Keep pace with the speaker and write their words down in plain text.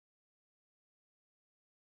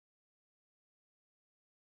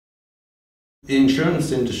The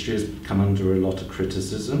insurance industry has come under a lot of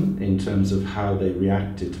criticism in terms of how they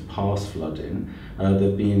reacted to past flooding. There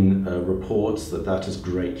have been reports that has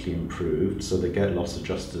greatly improved, so they get loss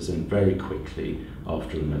adjusters in very quickly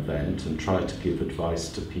after an event and try to give advice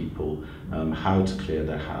to people how to clear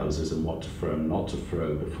their houses and what to throw and not to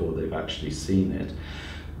throw before they've actually seen it.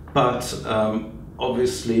 But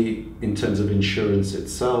obviously, in terms of insurance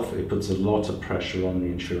itself, it puts a lot of pressure on the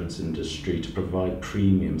insurance industry to provide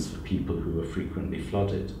premiums for people who are frequently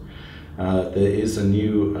flooded. There is a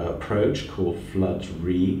new approach called Flood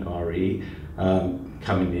RE,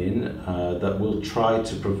 coming in that will try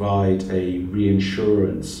to provide a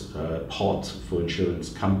reinsurance pot for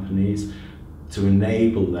insurance companies to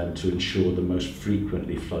enable them to insure the most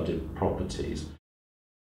frequently flooded properties.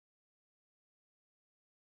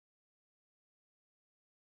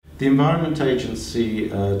 The Environment Agency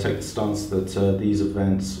take the stance that these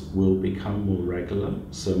events will become more regular,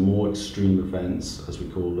 so more extreme events, as we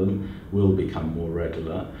call them, will become more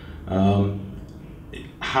regular.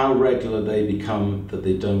 How regular they become that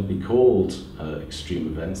they don't be called extreme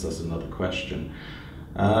events, that's another question.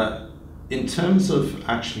 In terms of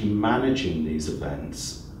actually managing these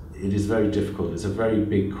events, it is very difficult. It's a very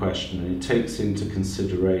big question, and it takes into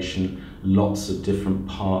consideration lots of different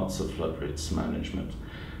parts of flood risk management.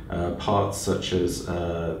 Parts such as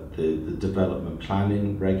the development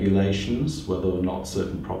planning regulations, whether or not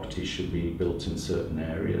certain properties should be built in certain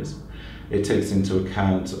areas. It takes into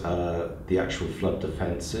account the actual flood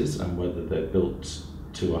defences and whether they're built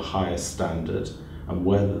to a higher standard and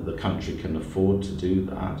whether the country can afford to do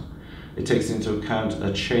that. It takes into account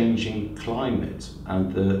a changing climate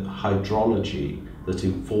and the hydrology that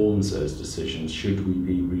informs those decisions. Should we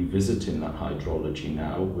be revisiting that hydrology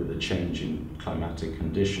now with a change in climatic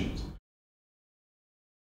conditions?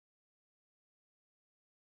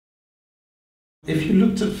 If you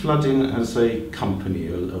looked at flooding as a company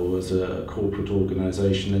or as a corporate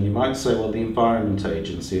organisation, then you might say, well, the Environment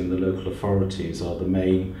Agency and the local authorities are the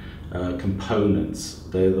main components.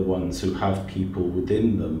 They're the ones who have people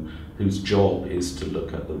within them whose job is to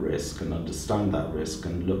look at the risk and understand that risk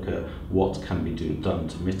and look at what can be done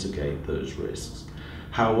to mitigate those risks.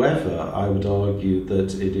 However, I would argue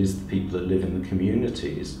that it is the people that live in the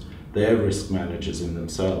communities, they're risk managers in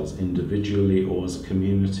themselves, individually or as a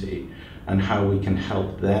community, and how we can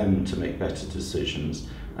help them to make better decisions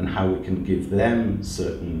and how we can give them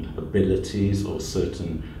certain abilities or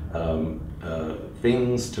certain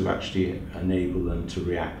things to actually enable them to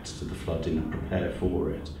react to the flooding and prepare for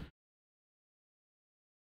it.